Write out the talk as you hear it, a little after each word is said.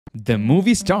The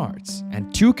movie starts,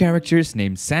 and two characters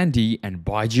named Sandy and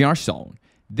Baiji are shown.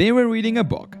 They were reading a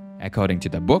book. According to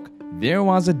the book, there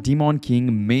was a demon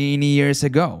king many years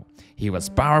ago. He was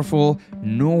powerful,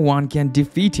 no one can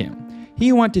defeat him.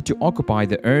 He wanted to occupy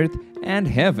the earth and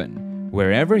heaven.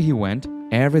 Wherever he went,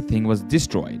 everything was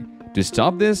destroyed. To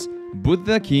stop this,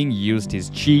 Buddha King used his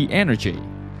chi energy.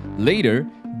 Later,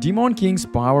 Demon King's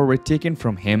power were taken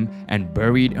from him and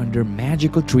buried under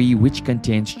magical tree which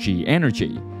contains chi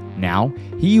energy. Now,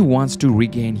 he wants to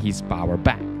regain his power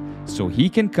back, so he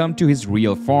can come to his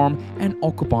real form and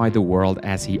occupy the world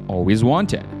as he always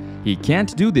wanted. He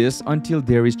can't do this until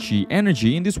there is chi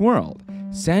energy in this world.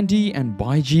 Sandy and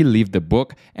Baiji leave the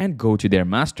book and go to their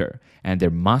master, and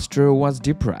their master was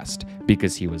depressed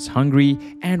because he was hungry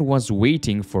and was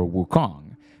waiting for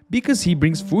Wukong because he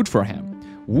brings food for him.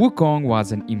 Wukong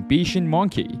was an impatient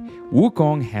monkey.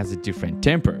 Wukong has a different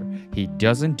temper. He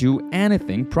doesn't do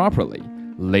anything properly.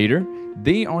 Later,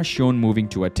 they are shown moving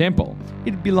to a temple.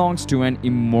 It belongs to an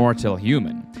immortal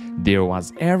human. There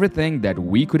was everything that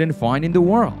we couldn't find in the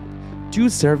world. Two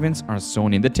servants are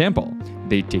shown in the temple.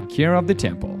 They take care of the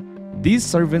temple. These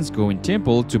servants go in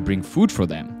temple to bring food for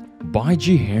them.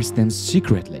 Baiji hears them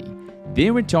secretly.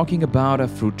 They were talking about a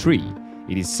fruit tree.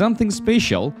 It is something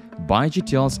special. Baiji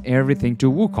tells everything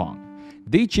to Wukong.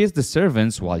 They chase the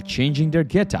servants while changing their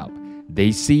getup.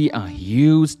 They see a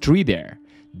huge tree there.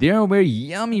 There were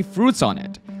yummy fruits on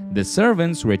it. The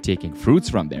servants were taking fruits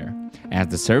from there. As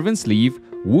the servants leave,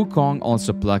 Wukong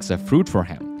also plucks a fruit for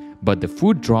him, but the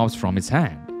food drops from his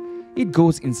hand. It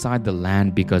goes inside the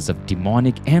land because of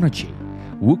demonic energy.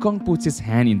 Wukong puts his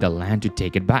hand in the land to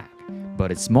take it back,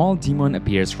 but a small demon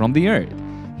appears from the earth.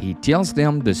 He tells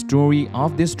them the story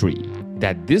of this tree,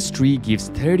 that this tree gives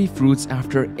 30 fruits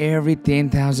after every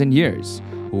 10,000 years.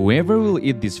 Whoever will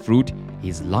eat this fruit,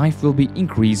 his life will be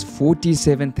increased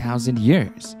 47,000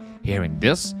 years. Hearing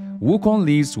this, Wukong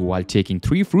leaves while taking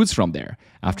 3 fruits from there.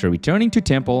 After returning to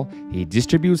temple, he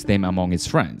distributes them among his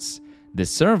friends. The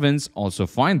servants also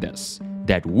find this,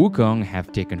 that Wukong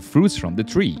have taken fruits from the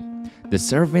tree. The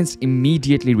servants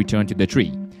immediately return to the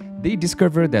tree. They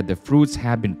discover that the fruits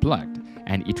have been plucked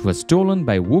and it was stolen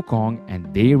by Wukong,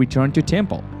 and they return to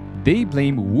temple. They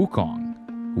blame Wukong.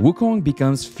 Wukong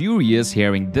becomes furious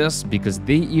hearing this because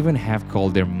they even have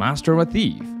called their master a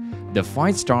thief. The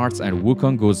fight starts and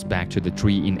Wukong goes back to the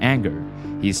tree in anger.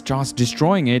 He starts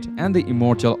destroying it, and the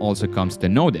immortal also comes to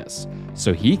know this.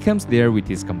 So he comes there with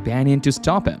his companion to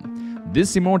stop him.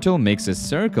 This immortal makes a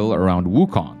circle around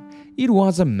Wukong. It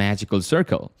was a magical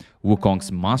circle.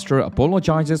 Wukong's master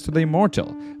apologizes to the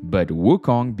immortal, but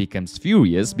Wukong becomes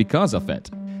furious because of it.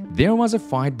 There was a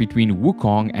fight between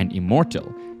Wukong and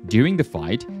immortal. During the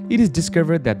fight, it is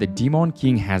discovered that the Demon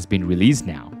King has been released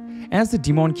now. As the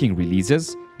Demon King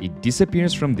releases, it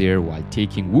disappears from there while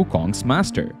taking Wukong's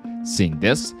master. Seeing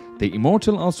this, the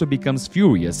immortal also becomes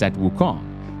furious at Wukong.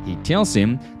 He tells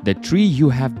him, "The tree you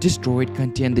have destroyed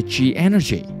contained the chi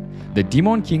energy. The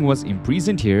Demon King was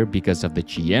imprisoned here because of the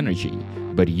chi energy,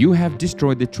 but you have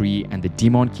destroyed the tree and the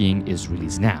Demon King is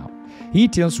released now." He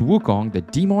tells Wukong the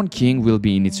Demon King will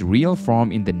be in its real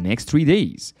form in the next 3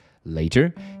 days.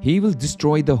 Later, he will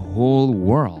destroy the whole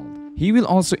world. He will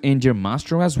also end your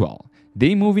master as well.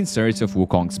 They move in search of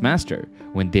Wukong's master.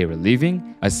 When they were leaving,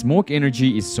 a smoke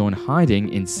energy is shown hiding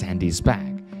in Sandy's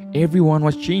bag. Everyone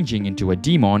was changing into a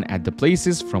demon at the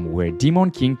places from where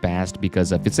Demon King passed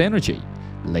because of its energy.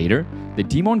 Later, the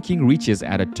Demon King reaches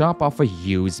at the top of a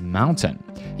huge mountain.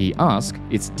 He asks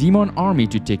its demon army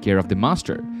to take care of the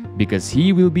master because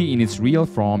he will be in its real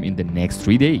form in the next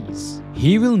 3 days.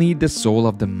 He will need the soul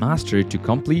of the master to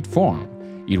complete form.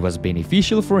 It was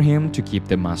beneficial for him to keep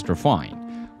the master fine.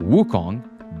 Wukong,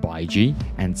 Baiji,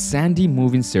 and Sandy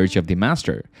move in search of the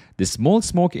master. The small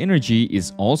smoke energy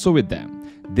is also with them.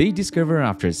 They discover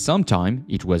after some time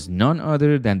it was none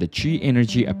other than the chi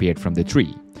energy appeared from the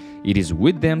tree. It is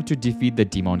with them to defeat the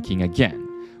Demon King again.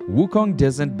 Wukong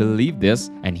doesn't believe this,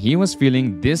 and he was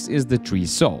feeling this is the tree's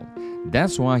soul.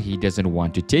 That's why he doesn't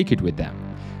want to take it with them.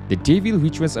 The devil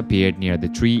which was appeared near the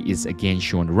tree is again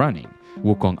shown running.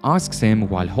 Wukong asks him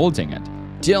while holding it,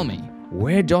 "Tell me,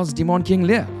 where does Demon King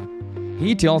live?"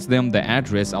 He tells them the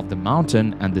address of the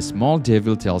mountain, and the small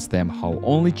devil tells them how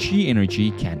only chi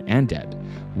energy can end it.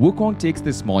 Wukong takes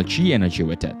the small chi energy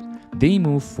with it. They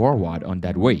move forward on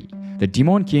that way. The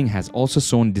Demon King has also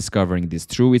shown discovering this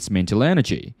through its mental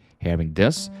energy. Hearing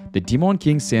this, the Demon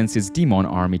King sends his demon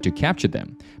army to capture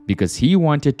them because he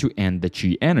wanted to end the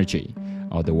chi energy.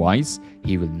 Otherwise,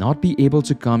 he will not be able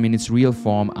to come in its real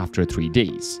form after 3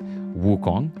 days.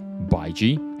 Wukong,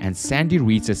 Baiji, and Sandy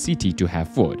reach a city to have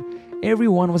food.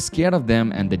 Everyone was scared of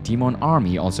them, and the demon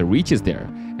army also reaches there,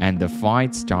 and the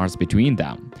fight starts between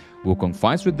them. Wukong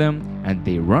fights with them and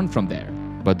they run from there.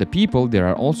 But the people there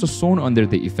are also sown under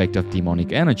the effect of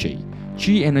demonic energy.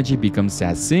 Chi energy becomes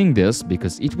sad seeing this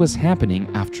because it was happening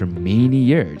after many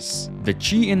years. The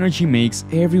Chi energy makes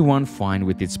everyone fine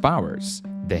with its powers.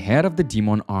 The head of the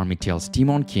demon army tells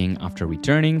Demon King after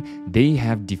returning they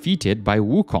have defeated by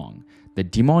Wukong. The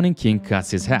demonic king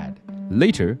cuts his head.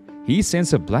 Later, he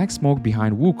sends a black smoke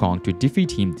behind Wukong to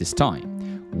defeat him this time.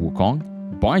 Wukong,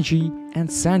 Baiji, and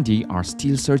Sandy are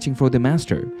still searching for the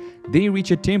master. They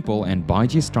reach a temple and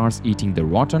Baiji starts eating the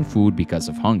rotten food because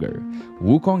of hunger.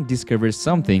 Wukong discovers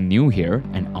something new here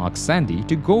and asks Sandy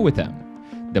to go with him.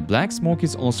 The black smoke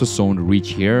is also sown rich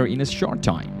here in a short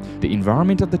time. The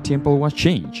environment of the temple was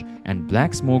changed and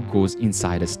black smoke goes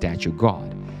inside a statue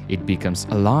god. It becomes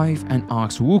alive and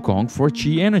asks Wukong for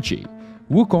Chi energy.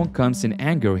 Wukong comes in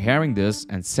anger hearing this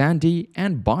and Sandy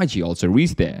and Baiji also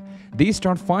reach there. They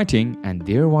start fighting and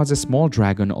there was a small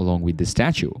dragon along with the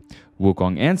statue.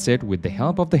 Wukong ends it with the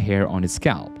help of the hair on his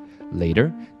scalp.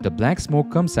 Later, the black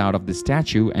smoke comes out of the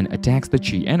statue and attacks the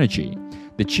Chi energy.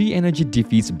 The Chi energy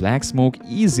defeats black smoke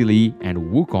easily and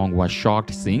Wukong was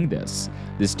shocked seeing this.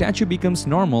 The statue becomes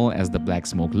normal as the black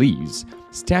smoke leaves.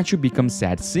 Statue becomes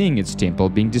sad seeing its temple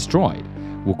being destroyed.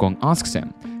 Wukong asks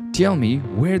him, "Tell me,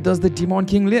 where does the Demon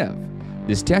King live?"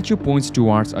 The statue points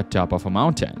towards a top of a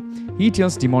mountain. He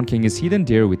tells Demon King is hidden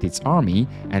there with its army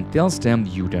and tells them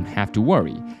you don't have to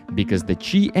worry because the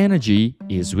Chi energy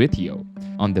is with you.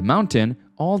 On the mountain,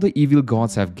 all the evil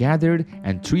gods have gathered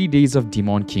and 3 days of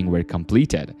Demon King were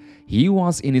completed. He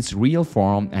was in its real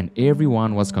form and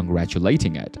everyone was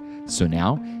congratulating it. So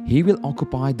now, he will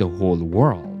occupy the whole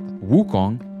world.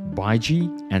 Wukong, Baiji,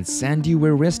 and Sandy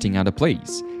were resting at a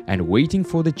place and waiting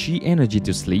for the Chi energy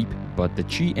to sleep, but the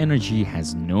Chi energy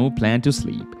has no plan to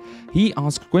sleep. He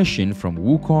asks questions from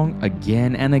Wukong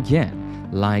again and again,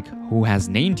 like, "Who has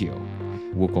named you?"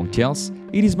 Wukong tells,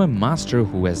 "It is my master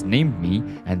who has named me,"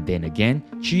 and then again,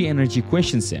 Chi energy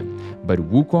questions him, but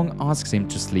Wukong asks him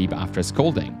to sleep after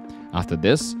scolding. After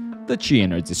this, the Chi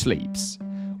energy sleeps.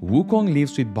 Wukong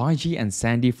lives with Baiji and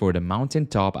Sandy for the mountain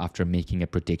top after making a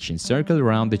protection circle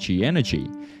around the Chi energy.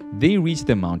 They reach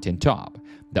the mountain top.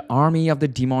 The army of the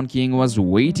Demon King was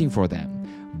waiting for them.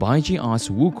 Baiji asks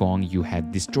Wukong, "You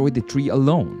have destroyed the tree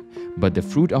alone, but the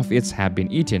fruit of it have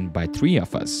been eaten by 3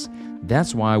 of us.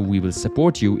 That's why we will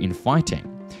support you in fighting.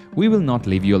 We will not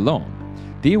leave you alone."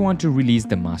 They want to release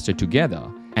the master together.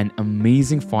 An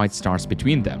amazing fight starts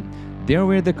between them. There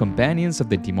were the companions of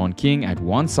the Demon King at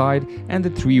one side and the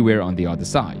 3 were on the other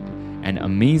side. An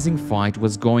amazing fight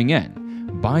was going on.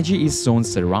 Baiji is soon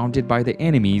surrounded by the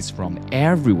enemies from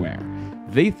everywhere.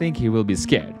 They think he will be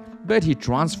scared, but he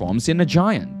transforms in a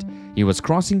giant. He was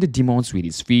crossing the demons with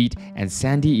his feet and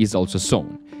Sandy is also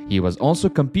sown. He was also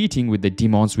competing with the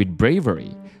demons with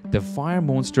bravery. The fire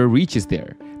monster reaches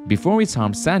there. Before it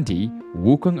harms Sandy,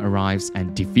 Wukong arrives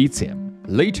and defeats him.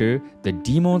 Later, the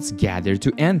demons gather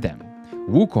to end them.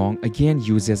 Wukong again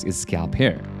uses his scalp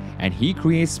hair, and he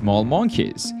creates small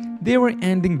monkeys. They were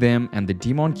ending them and the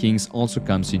Demon Kings also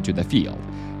comes into the field.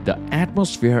 The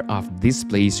atmosphere of this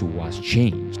place was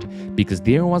changed because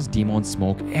there was demon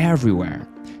smoke everywhere.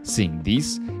 Seeing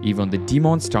this, even the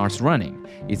demon starts running.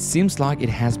 It seems like it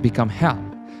has become hell.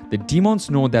 The demons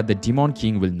know that the Demon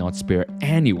King will not spare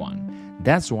anyone.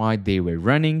 That's why they were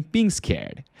running, being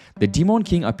scared. The Demon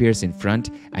King appears in front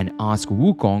and asks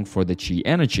Wukong for the Chi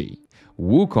energy.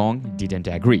 Wukong didn't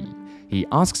agree. He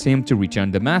asks him to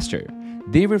return the master.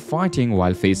 They were fighting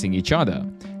while facing each other.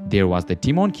 There was the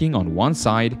Demon King on one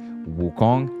side,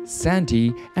 Wukong,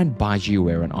 Sandy, and Baiji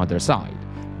were on other side.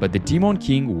 But the Demon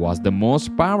King was the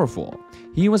most powerful.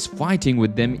 He was fighting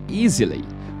with them easily.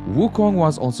 Wukong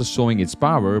was also showing its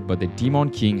power, but the Demon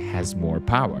King has more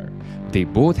power. They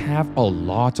both have a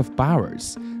lot of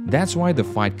powers. That's why the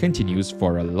fight continues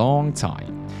for a long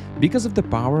time. Because of the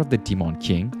power of the Demon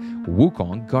King,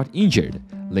 Wukong got injured.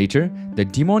 Later, the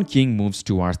Demon King moves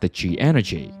towards the Chi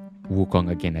energy. Wukong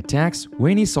again attacks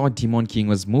when he saw Demon King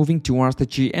was moving towards the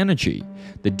Chi energy.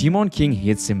 The Demon King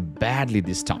hits him badly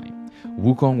this time.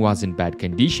 Wukong was in bad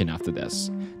condition after this.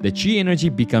 The Chi energy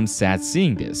becomes sad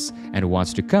seeing this and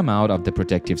wants to come out of the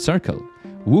protective circle.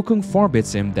 Wukong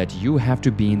forbids him that you have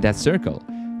to be in that circle.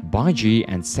 Baiji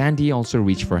and Sandy also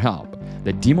reach for help.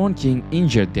 The Demon King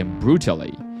injured them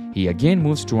brutally. He again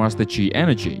moves towards the Chi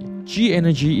energy. Chi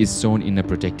energy is sown in a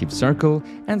protective circle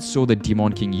and so the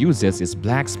Demon King uses his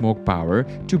black smoke power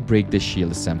to break the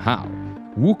shield somehow.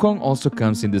 Wukong also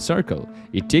comes in the circle.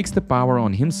 It takes the power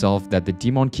on himself that the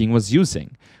Demon King was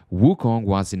using. Wukong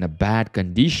was in a bad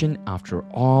condition after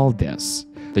all this.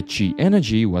 The Chi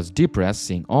energy was depressed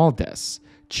seeing all this.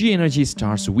 Chi energy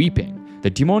starts weeping. The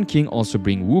Demon King also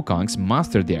brings Wukong's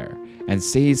master there and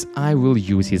says, I will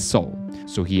use his soul.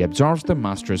 So he absorbs the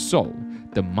master's soul.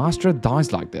 The master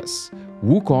dies like this.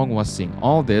 Wukong was seeing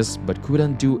all this but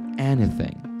couldn't do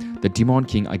anything. The Demon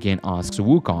King again asks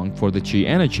Wukong for the Chi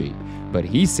energy, but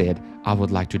he said, I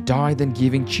would like to die than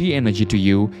giving Chi energy to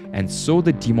you, and so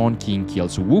the Demon King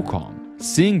kills Wukong.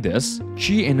 Seeing this,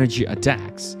 Chi energy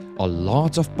attacks. A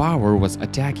lot of power was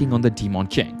attacking on the Demon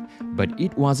King, but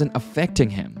it wasn't affecting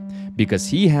him because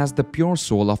he has the pure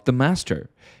soul of the master.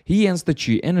 He ends the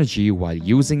Chi energy while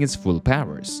using his full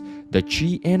powers. The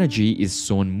Chi energy is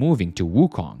soon moving to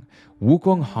Wukong.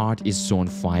 Wukong's heart is soon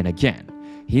fine again.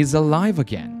 He is alive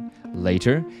again.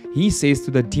 Later, he says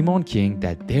to the Demon King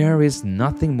that there is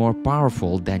nothing more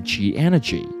powerful than Chi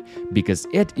energy because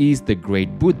it is the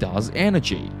great Buddha's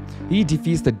energy. He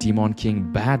defeats the Demon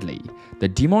King badly. The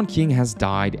Demon King has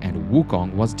died and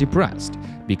Wukong was depressed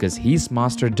because his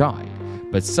master died.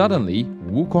 But suddenly,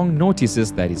 Wukong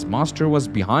notices that his master was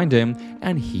behind him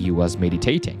and he was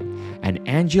meditating. An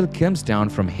angel comes down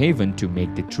from heaven to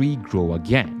make the tree grow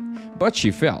again. But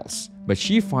she fails. But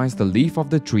she finds the leaf of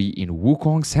the tree in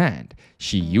Wukong's hand.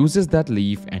 She uses that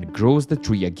leaf and grows the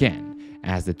tree again.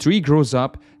 As the tree grows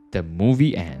up, the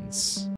movie ends.